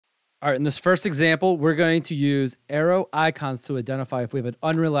All right, in this first example, we're going to use arrow icons to identify if we have an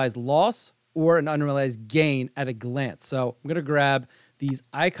unrealized loss or an unrealized gain at a glance. So I'm going to grab these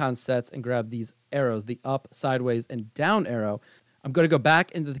icon sets and grab these arrows, the up, sideways, and down arrow. I'm going to go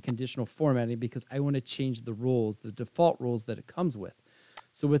back into the conditional formatting because I want to change the rules, the default rules that it comes with.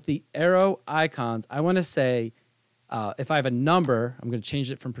 So with the arrow icons, I want to say if I have a number, I'm going to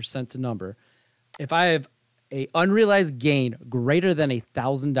change it from percent to number. If I have a unrealized gain greater than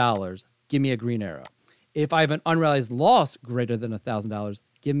 $1,000, give me a green arrow. If I have an unrealized loss greater than $1,000,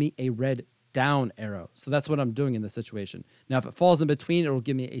 give me a red down arrow. So that's what I'm doing in this situation. Now, if it falls in between, it will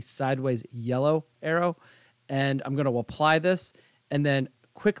give me a sideways yellow arrow. And I'm going to apply this. And then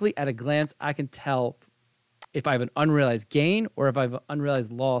quickly at a glance, I can tell if I have an unrealized gain or if I have an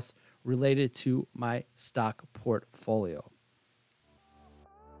unrealized loss related to my stock portfolio.